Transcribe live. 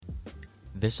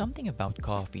There's something about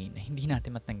coffee na hindi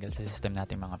natin matanggal sa system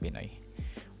natin mga Pinoy.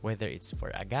 Whether it's for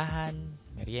agahan,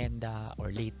 merienda, or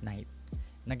late night,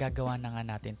 nagagawa na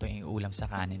nga natin to yung ulam sa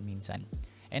kanin minsan.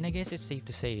 And I guess it's safe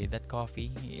to say that coffee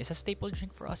is a staple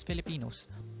drink for us Filipinos.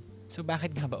 So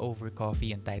bakit nga ba Over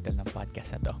Coffee yung title ng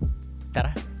podcast na to?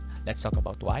 Tara, let's talk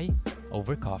about why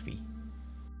over coffee.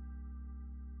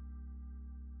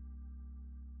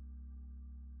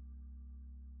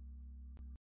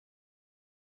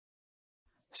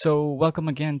 So, welcome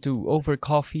again to Over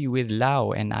Coffee with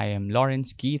Lau, and I am Lawrence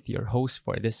Keith, your host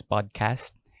for this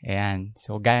podcast. And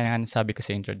so, gaya nga sabi ko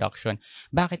sa introduction,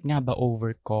 bakit nga ba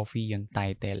Over Coffee yung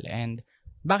title? And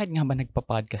bakit nga ba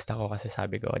nagpa-podcast ako? Kasi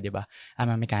sabi ko, di ba,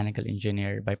 I'm a mechanical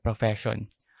engineer by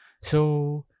profession.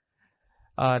 So,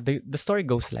 the story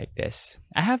goes like this.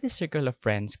 I have this circle of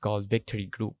friends called Victory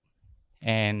Group.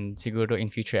 And siguro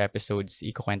in future episodes,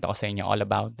 ikukwento ko sa inyo all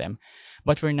about them.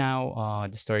 But for now,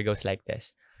 the story goes like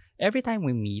this. Every time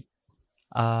we meet,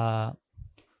 pag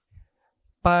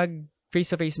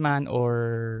face-to-face man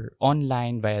or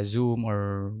online via Zoom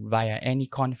or via any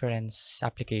conference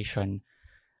application,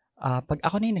 pag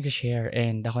ako na yung nag-share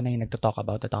and ako na yung nagto-talk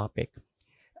about the topic,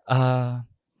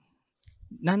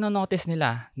 nanonotice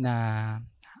nila na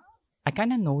I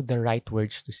kind of know the right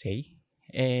words to say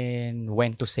and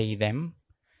when to say them.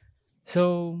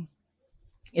 So,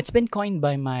 it's been coined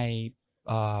by my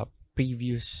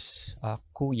previous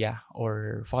kuya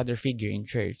or father figure in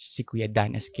church, si Kuya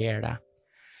Dan Esquera.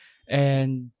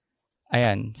 And,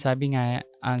 ayan, sabi niya,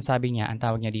 ang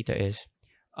tawag niya dito is,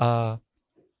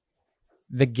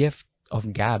 the gift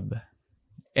of gab.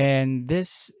 And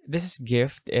this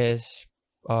gift is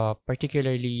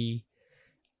particularly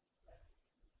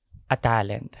a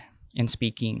talent in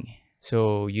speaking.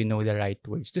 So, you know the right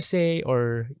words to say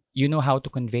or you know how to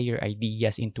convey your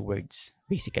ideas into words,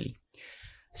 basically.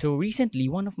 So,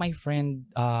 recently, one of my friend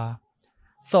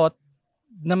thought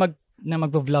na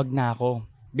magvo-vlog na ako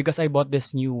because I bought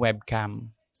this new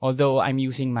webcam. Although I'm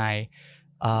using my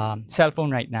cell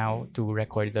phone right now to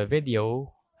record the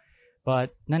video,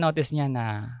 but na-notice niya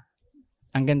na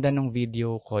ang ganda ng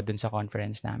video ko dun sa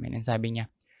conference namin. And sabi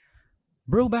niya,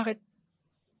 "Bro, bakit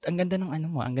ang ganda ng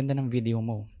ang ganda ng video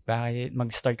mo. Bakit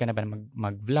mag-start ka na ba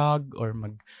mag-vlog or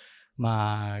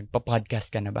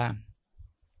magpa-podcast ka na ba?"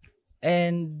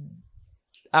 And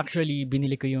actually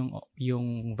binili ko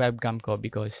yung webcam ko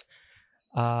because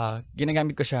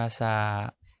ginagamit ko siya sa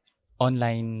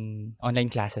online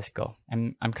classes ko.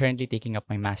 I'm currently taking up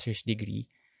my master's degree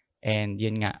and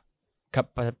yun nga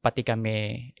pati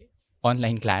kami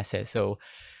online classes. So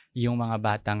yung mga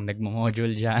batang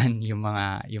nagmo-module diyan, yung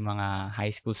mga high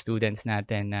school students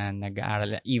natin na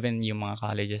nag-aaral, even yung mga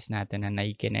colleges natin na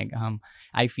nakikinig,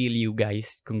 I feel you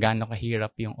guys kung gaano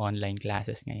kahirap yung online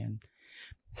classes ngayon.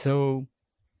 So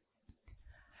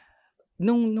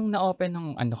nung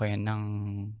na-open ng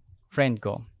friend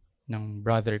ko, ng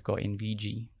brother ko in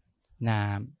VG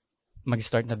na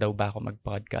mag-start na daw ba ako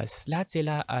mag-podcast. Lahat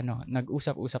sila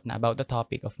nag-usap-usap na about the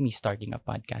topic of me starting a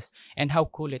podcast and how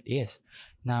cool it is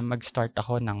na mag-start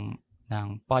ako ng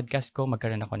podcast ko,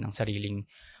 magkaroon ako ng sariling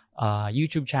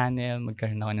YouTube channel,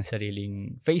 magkaroon ako ng sariling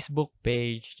Facebook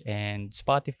page and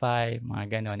Spotify,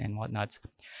 mga ganon and whatnots.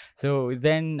 So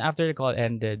then after the call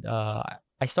ended,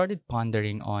 I started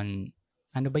pondering on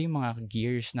ano ba yung mga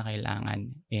gears na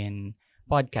kailangan in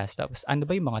podcast. Tapos ano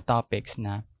ba yung mga topics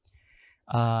na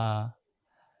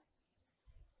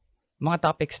mga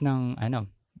topics ng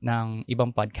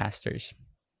ibang podcasters.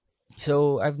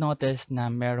 So I've noticed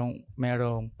na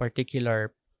merong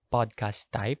particular podcast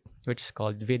type which is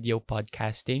called video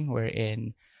podcasting,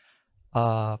 wherein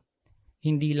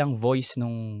hindi lang voice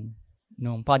nung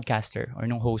podcaster or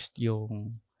nung host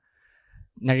yung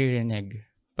naririnig,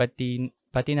 pati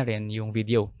na rin yung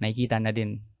video nakikita na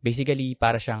din. Basically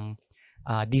para siyang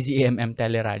DZMM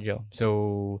teleradyo.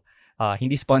 So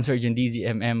hindi sponsored yung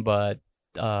DZMM, but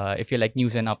if you like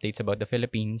news and updates about the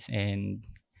Philippines, and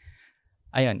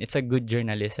ayun, it's a good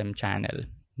journalism channel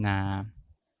na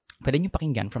pwede nyo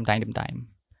pakinggan from time to time.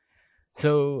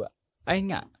 So ayun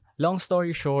nga, long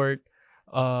story short,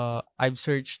 I've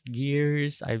searched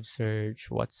gears, I've searched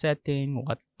what setting,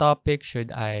 what topic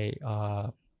should I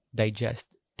digest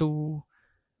to,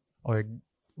 or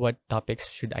what topics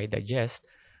should I digest,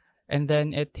 and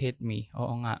then it hit me,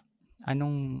 oo nga,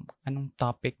 anong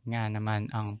topic nga naman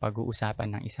ang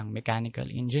pag-uusapan ng isang mechanical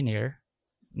engineer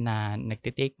na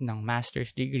nagtitake ng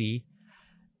master's degree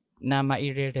na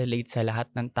maire-relate sa lahat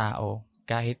ng tao,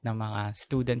 kahit na mga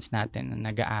students natin na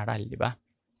nag-aaral, di ba?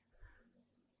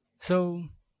 So,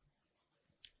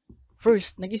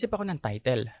 first, nag-isip ako ng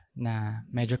title na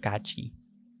medyo catchy.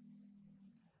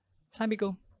 Sabi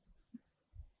ko,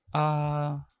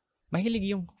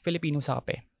 mahilig yung Filipino sa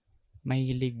kape.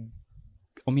 Mahilig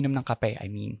uminom ng kape, I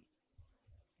mean.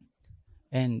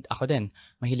 And ako din,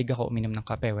 mahilig ako uminom ng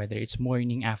kape, whether it's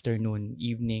morning, afternoon,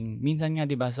 evening. Minsan nga,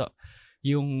 di ba, so,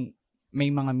 yung may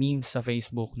mga memes sa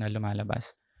Facebook na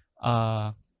lumalabas,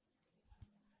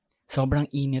 sobrang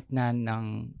init na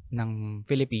ng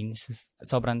Philippines,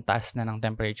 sobrang taas na ng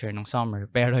temperature ng summer,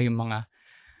 pero yung mga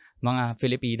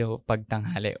Filipino pag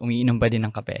tanghali, umiinom pa din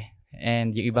ng kape.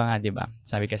 And yung iba nga, di ba,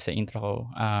 sabi kasi sa intro ko,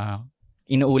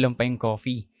 inuulam pa yung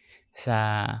coffee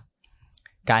sa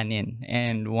kanin.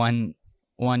 And one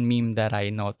meme that I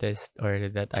noticed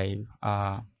or that I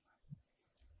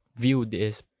viewed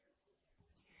is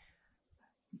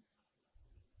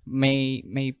may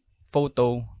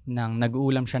photo ng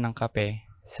nag-uulam siya ng kape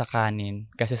sa kanin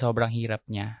kasi sobrang hirap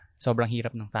niya. Sobrang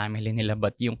hirap ng family nila,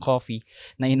 but yung coffee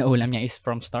na inuulam niya is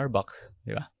from Starbucks,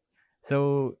 di ba?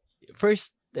 So,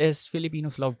 first is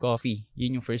Filipinos love coffee.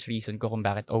 Yun yung first reason ko kung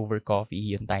bakit Over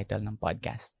Coffee yung title ng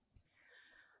podcast.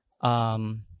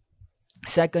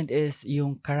 Second is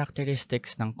yung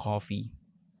characteristics ng coffee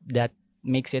that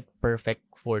makes it perfect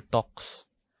for talks.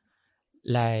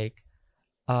 Like,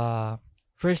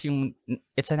 first,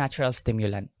 it's a natural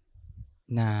stimulant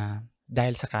na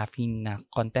dahil sa caffeine na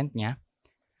content niya.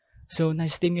 So,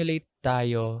 na-stimulate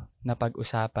tayo na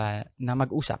na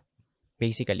mag-usap,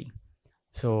 basically.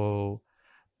 So,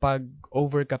 pag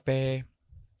over kape,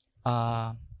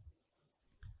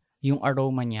 yung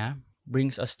aroma niya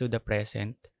brings us to the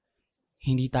present.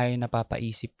 Hindi tayo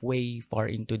napapaisip way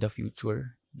far into the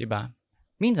future, di ba?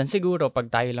 Minsan siguro pag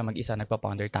tayo lang mag-isa,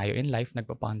 nagpa-ponder tayo in life,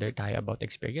 nagpa-ponder tayo about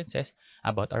experiences,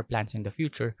 about our plans in the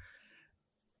future.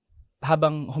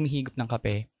 Habang humihigop ng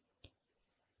kape,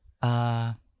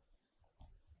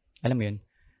 alam mo yun,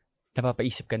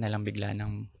 napapaisip ka na lang bigla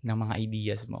ng mga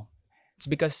ideas mo. It's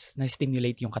because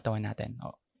na-stimulate yung katawan natin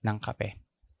ng kape.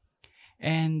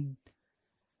 And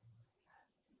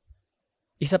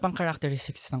isa pang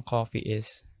characteristics ng coffee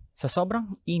is, sa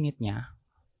sobrang init niya,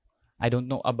 I don't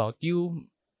know about you,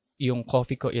 yung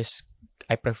coffee ko is,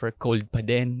 I prefer cold pa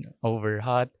din over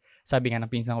hot. Sabi nga ng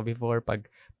pinsan ko before, pag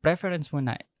preference mo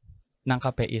na ng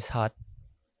kape is hot,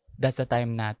 that's the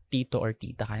time na tito or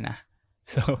tita ka na.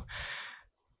 So,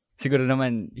 siguro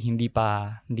naman, hindi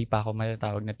pa ako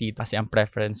matatawag na tita kasi ang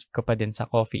preference ko pa din sa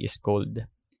coffee is cold.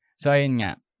 So, ayun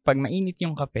nga, pag mainit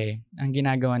yung kape, ang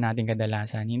ginagawa natin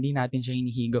kadalasan, hindi natin siya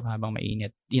hinihigop habang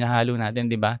mainit. Inahalo natin,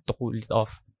 di ba, to cool it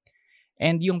off.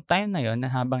 And yung time na yon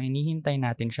na habang hinihintay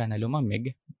natin siya na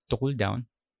lumamig, to cool down,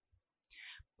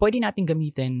 pwede natin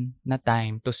gamitin na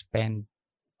time to spend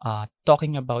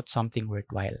talking about something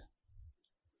worthwhile.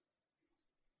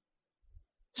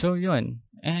 So, yun.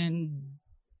 And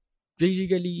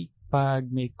basically,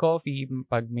 pag may coffee,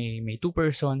 pag may two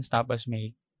persons, tapos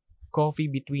may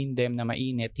coffee between them na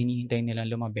mainit, hinihintay nila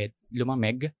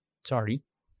lumamig,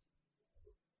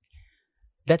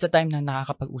 that's the time na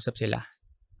nakakapag-usap sila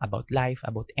about life,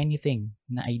 about anything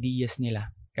na ideas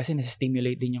nila. Kasi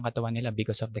nasa-stimulate din yung katawan nila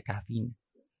because of the caffeine.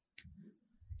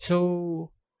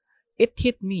 So, it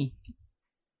hit me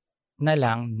na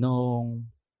lang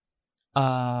nung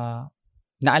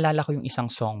naalala ko yung isang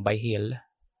song by Hale.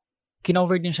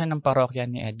 Kinover din siya ng parokya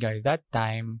ni Edgar that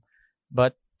time,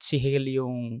 but si Hale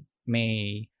yung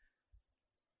may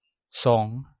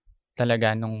song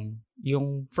talaga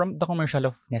yung from the commercial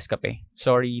of Nescafe.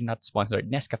 Sorry, not sponsored.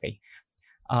 Nescafe.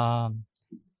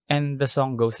 And the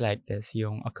song goes like this,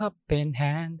 yung a cup in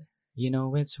hand, you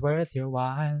know it's worth your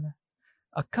while.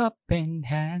 A cup in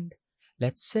hand,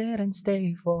 let's sit and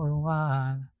stay for a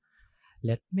while.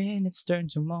 Let minutes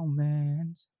turn to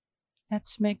moments.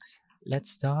 Let's mix,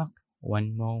 let's talk.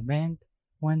 One moment,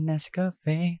 one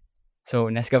Nescafe. So,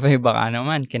 Nescafe baka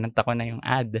naman, kinanta ko na yung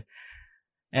ad.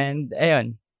 And,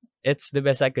 ayun, it's the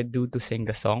best I could do to sing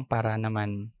the song para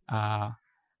naman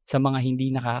sa mga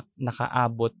hindi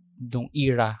nakaabot nung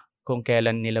era kung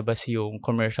kailan nilabas yung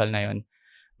commercial na yun,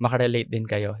 makarelate din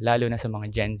kayo, lalo na sa mga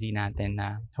Gen Z natin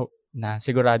na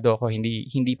sigurado ako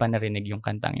hindi pa narinig yung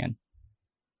kantang yun.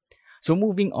 So,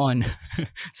 moving on.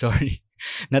 Sorry,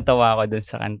 natawa ako dun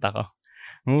sa kanta ko.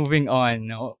 Moving on.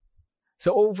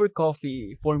 So, Over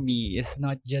Coffee for me is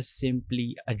not just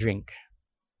simply a drink.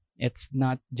 It's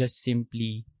not just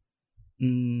simply,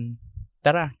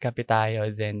 tara, kape tayo,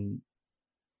 then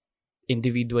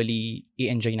individually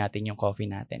i-enjoy natin yung coffee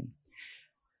natin.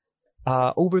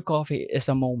 Over Coffee is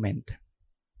a moment.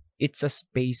 It's a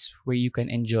space where you can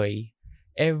enjoy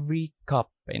every cup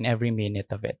and every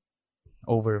minute of it.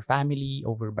 Over family,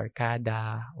 over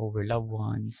barkada, over loved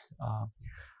ones.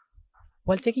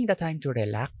 While taking the time to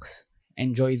relax,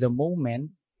 enjoy the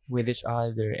moment with each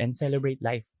other, and celebrate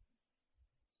life.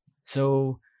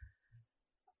 So,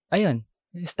 ayun,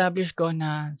 establish ko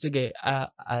na, sige,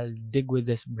 I'll dig with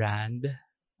this brand.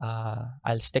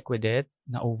 I'll stick with it,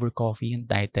 na Over Coffee yung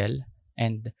title.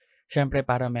 And, syempre,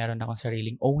 para meron akong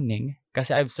sariling owning,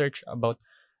 kasi I've searched about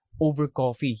Over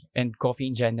Coffee and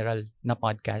coffee in general na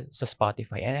podcast sa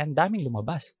Spotify. And ang daming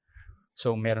lumabas.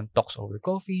 So, meron Talks Over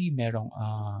Coffee, merong,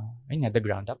 ayun nga, The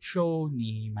Ground Up Show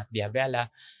ni Matt Diavela.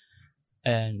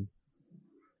 And,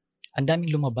 ang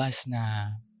daming lumabas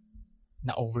na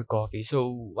Over Coffee.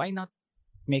 So, why not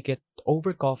make it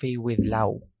Over Coffee with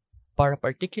Lau? Para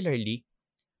particularly,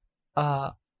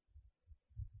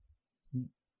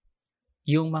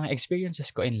 yung mga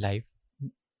experiences ko in life,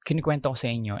 kinikwento ko sa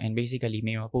inyo, and basically,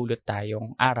 may mapulot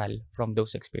tayong aral from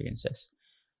those experiences.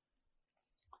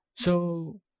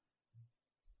 So,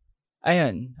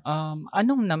 ayun,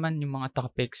 anong naman yung mga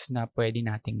topics na pwede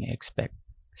nating i-expect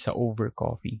sa Over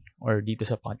Coffee or dito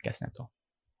sa podcast na to?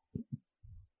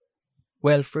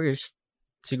 Well, first,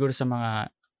 siguro sa mga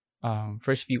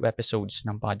first few episodes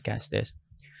ng podcast is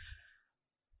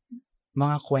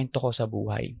mga kwento ko sa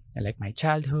buhay. Like my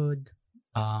childhood,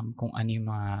 kung ano yung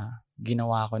mga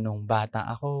ginawa ko nung bata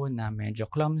ako na medyo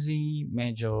clumsy,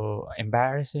 medyo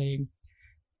embarrassing.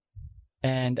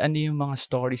 And ano yung mga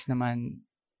stories naman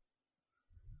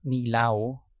ni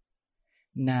Lau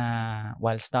na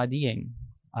while studying.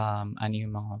 Ano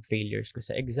yung mga failures ko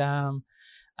sa exam,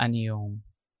 ano yung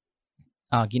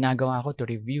ginagawa ko to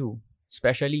review.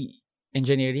 Especially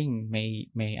engineering,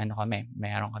 mayroon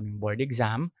kaming board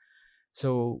exam.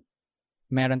 So,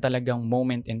 meron talagang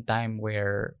moment in time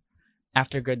where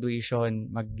after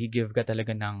graduation, mag-give ka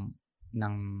talaga ng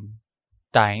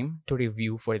time to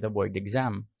review for the board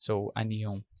exam. So, ano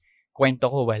yung kwento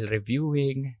ko while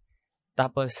reviewing.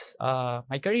 Tapos,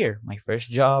 my career, my first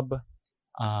job,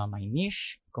 my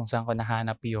niche, kung saan ko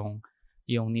nahanap yung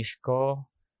niche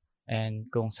ko, and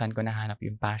kung saan ko nahanap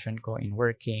yung passion ko in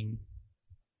working.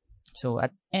 So,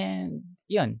 at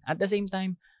the same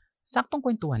time, saktong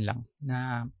kwentuhan lang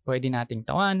na pwede nating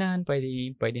tawanan,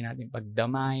 pwede nating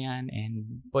pagdamayan,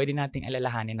 and pwede nating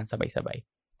alalahanin ng sabay-sabay.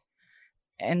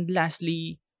 And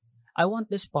lastly, I want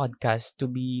this podcast to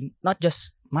be not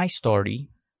just my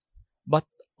story, but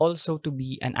also to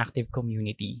be an active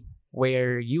community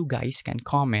where you guys can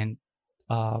comment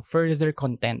further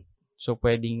content. So,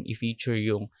 pwedeng i-feature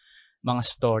yung mga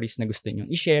stories na gusto nyong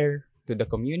i-share to the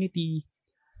community.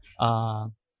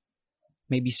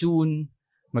 Maybe soon,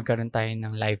 magkaroon tayo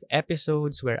ng live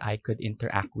episodes where I could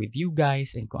interact with you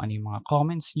guys and kung ano yung mga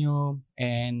comments nyo.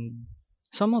 And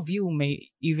some of you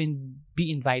may even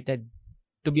be invited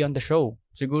to be on the show.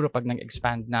 Siguro pag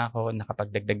nag-expand na ako,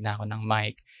 nakapagdagdag na ako ng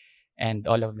mic and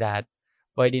all of that,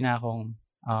 pwede na akong,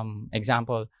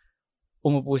 example,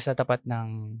 umupo sa tapat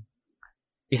ng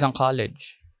isang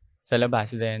college sa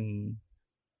labas, then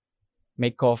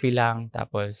make coffee lang,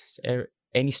 tapos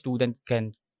any student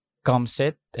can come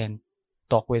sit and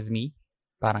talk with me,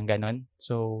 parang ganon.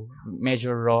 So,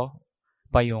 medyo raw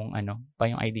pa yung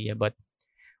idea, but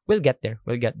we'll get there.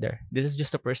 This is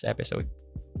just the first episode.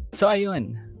 So,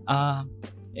 ayun.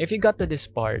 If you got to this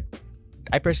part,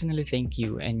 I personally thank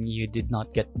you and you did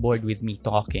not get bored with me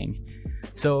talking.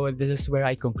 So, this is where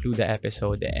I conclude the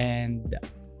episode, and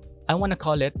I want to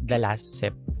call it the last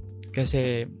sip.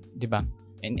 Kasi, di ba,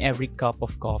 in every cup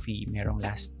of coffee, merong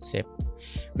last sip.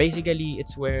 Basically,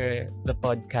 it's where the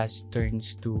podcast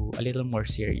turns to a little more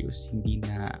serious. Hindi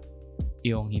na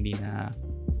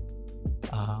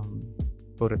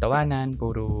puro tawanan,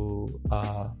 puro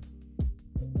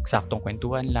saktong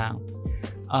kwentuhan lang.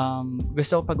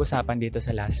 Gusto ko pag-usapan dito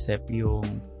sa last sip yung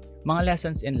mga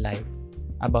lessons in life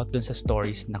about dun sa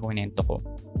stories na kwento ko.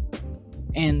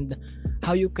 And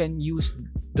how you can use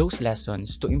those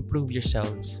lessons to improve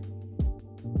yourselves.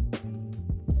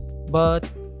 But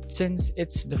since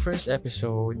it's the first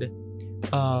episode,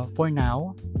 for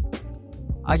now,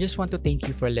 I just want to thank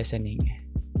you for listening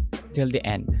till the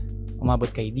end. Umabot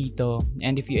kayo dito.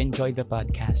 And if you enjoyed the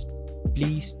podcast,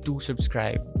 please do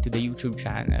subscribe to the YouTube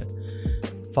channel.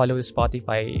 Follow the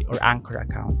Spotify or Anchor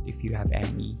account if you have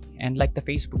any. And like the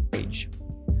Facebook page.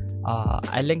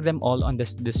 I link them all on the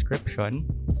description.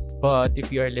 But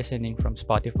if you are listening from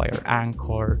Spotify or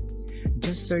Anchor,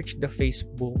 just search the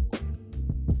Facebook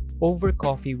Over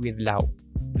Coffee with Lau.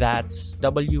 That's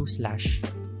W/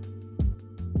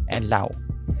 and Lau.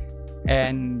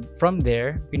 And from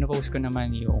there, pinopost ko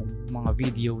naman yung mga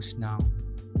videos ng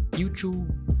YouTube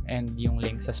and yung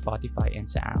link sa Spotify and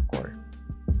sa Anchor.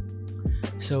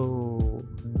 So,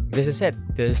 this is it.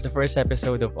 This is the first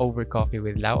episode of Over Coffee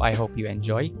with Lau. I hope you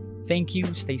enjoy. Thank you,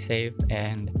 stay safe,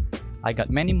 and I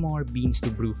got many more beans to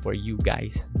brew for you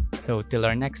guys. So, till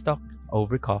our next talk,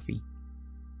 over coffee.